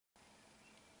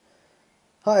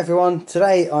Hi everyone,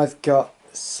 today I've got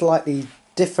a slightly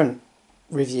different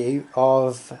review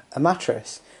of a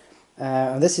mattress.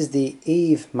 And this is the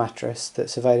Eve mattress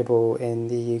that's available in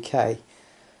the UK.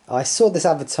 I saw this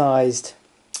advertised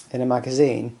in a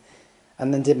magazine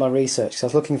and then did my research. So I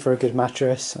was looking for a good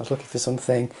mattress, I was looking for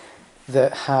something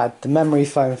that had the memory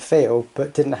foam feel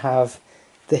but didn't have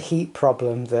the heat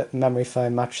problem that memory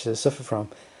foam mattresses suffer from.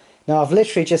 Now I've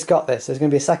literally just got this. There's going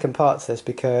to be a second part to this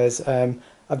because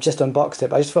I've just unboxed it,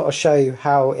 but I just thought I'd show you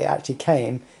how it actually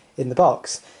came in the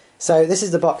box. So this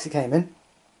is the box it came in,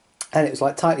 and it was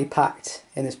like tightly packed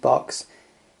in this box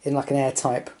in like an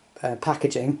airtight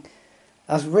packaging.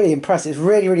 I was really impressed. It's a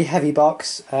really heavy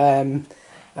box, and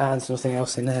there's nothing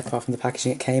else in there apart from the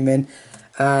packaging it came in.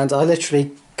 And I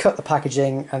literally cut the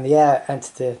packaging and the air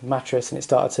entered the mattress and it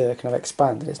started to kind of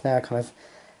expand, and it's now kind of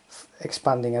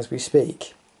expanding as we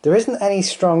speak. There isn't any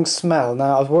strong smell.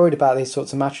 Now, I was worried about these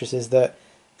sorts of mattresses that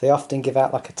they often give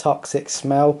out like a toxic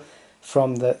smell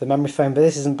from the memory foam, but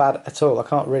this isn't bad at all. I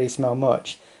can't really smell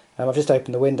much. I've just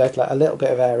opened the window to let a little bit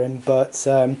of air in, but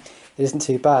it isn't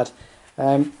too bad.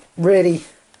 Really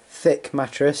thick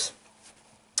mattress.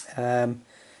 So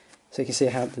you can see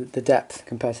how the depth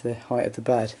compared to the height of the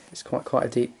bed. It's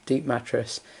quite a deep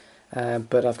mattress.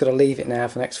 But I've got to leave it now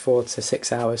for the next 4 to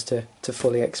 6 hours to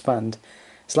fully expand.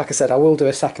 So like I said, I will do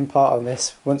a second part on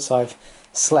this once I've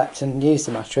slept and used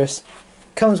the mattress.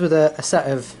 Comes with a set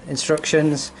of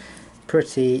instructions,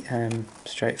 pretty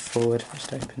straightforward. I'll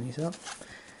just open these up.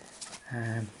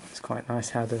 It's quite nice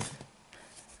how they've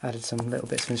added some little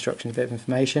bits of instructions, a bit of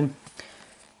information.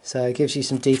 So it gives you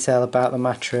some detail about the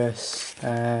mattress,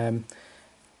 time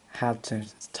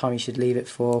you should leave it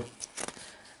for,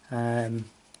 yeah,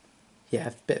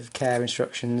 a bit of care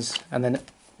instructions. And then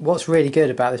what's really good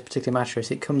about this particular mattress,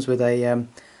 it comes with a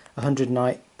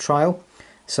 100-night trial.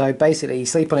 So basically you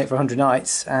sleep on it for 100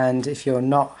 nights, and if you're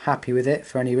not happy with it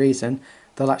for any reason,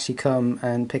 they'll actually come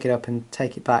and pick it up and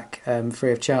take it back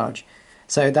free of charge.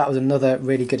 So that was another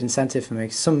really good incentive for me.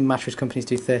 Some mattress companies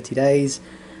do 30 days,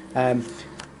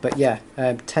 but yeah,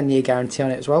 10-year guarantee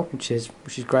on it as well, which is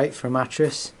great for a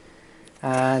mattress.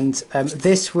 And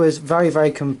this was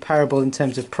very comparable in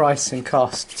terms of price and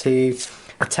cost to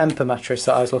a Tempa mattress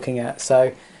that I was looking at.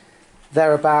 So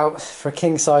they're about, for a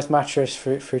king size mattress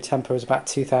through Tempa, was about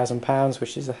 £2,000,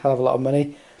 which is a hell of a lot of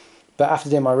money. But after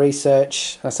doing my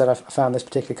research, I said I found this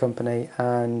particular company,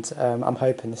 and I'm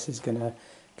hoping this is gonna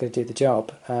do the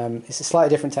job. It's a slightly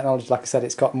different technology. Like I said,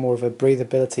 it's got more of a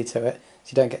breathability to it,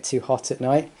 so you don't get too hot at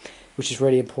night, which is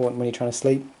really important when you're trying to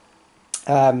sleep.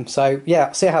 So yeah,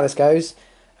 I'll see how this goes,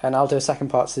 and I'll do a second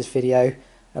part to this video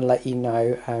and let you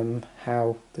know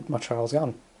how my trial's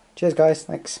gone. Cheers guys,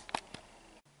 thanks.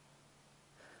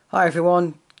 Hi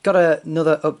everyone, got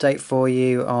another update for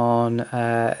you on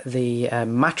the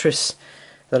mattress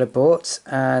that I bought,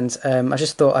 and I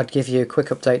just thought I'd give you a quick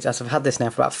update as I've had this now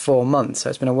for about 4 months, so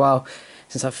it's been a while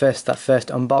since that first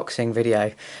unboxing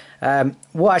video.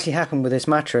 What actually happened with this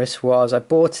mattress was I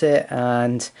bought it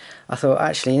and I thought,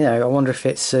 actually, I wonder if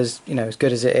it's as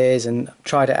good as it is, and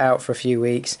tried it out for a few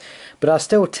weeks, but I was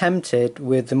still tempted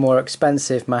with the more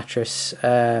expensive mattress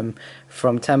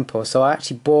from Tempa, so I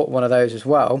actually bought one of those as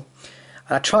well.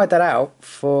 And I tried that out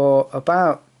for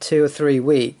about 2 or 3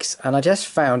 weeks, and I just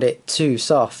found it too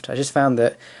soft. I just found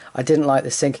that I didn't like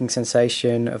the sinking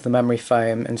sensation of the memory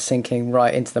foam and sinking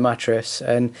right into the mattress,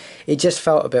 and it just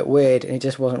felt a bit weird, and it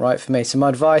just wasn't right for me. So my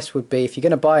advice would be, if you're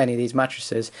going to buy any of these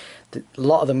mattresses, a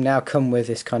lot of them now come with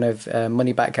this kind of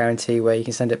money back guarantee where you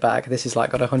can send it back. This is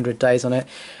like got 100 days on it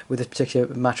with this particular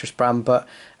mattress brand, but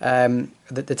the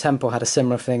Tempa had a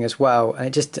similar thing as well, and I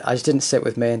just didn't sit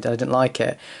with me, and I didn't like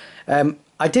it.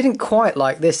 I didn't quite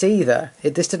like this either.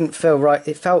 This didn't feel right.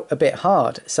 It felt a bit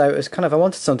hard, so it was kind of, I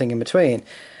wanted something in between.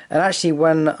 And actually,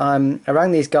 when I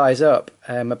rang these guys up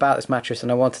about this mattress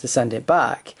and I wanted to send it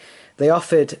back, they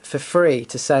offered for free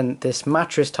to send this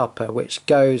mattress topper, which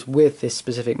goes with this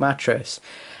specific mattress.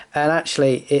 And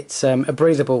actually, it's a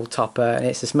breathable topper, and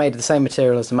it's just made of the same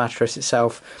material as the mattress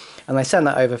itself. And they sent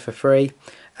that over for free.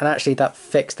 And actually that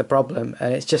fixed the problem,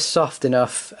 and it's just soft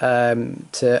enough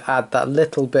to add that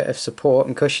little bit of support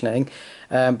and cushioning,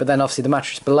 but then obviously the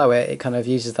mattress below it kind of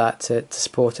uses that to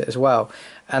support it as well.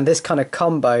 And this kind of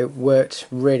combo worked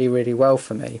really well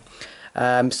for me.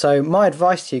 So my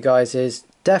advice to you guys is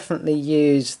definitely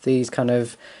use these kind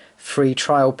of free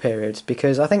trial periods,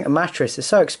 because I think a mattress is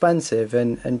so expensive,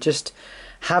 and just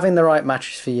having the right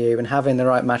mattress for you, and having the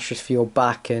right mattress for your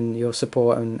back and your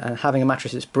support, and having a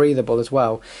mattress that's breathable as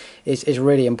well is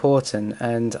really important.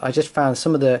 And I just found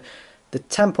some of the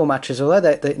Tempa mattresses, although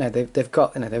they've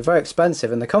got, they're very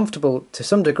expensive and they're comfortable to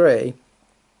some degree,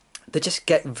 they just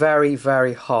get very,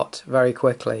 very hot very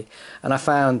quickly. And I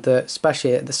found that,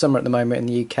 especially at the summer at the moment in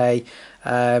the UK,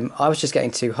 I was just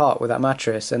getting too hot with that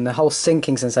mattress, and the whole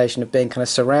sinking sensation of being kind of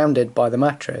surrounded by the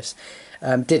mattress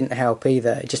didn't help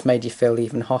either. It just made you feel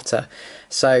even hotter.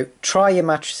 So try your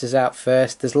mattresses out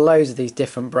first. There's loads of these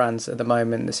different brands at the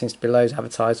moment. There seems to be loads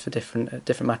advertised for different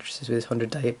mattresses with this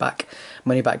 100-day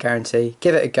money back guarantee.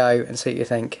 Give it a go and see what you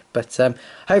think. But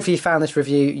hopefully you found this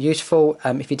review useful.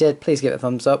 If you did, please give it a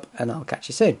thumbs up, and I'll catch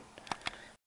you soon.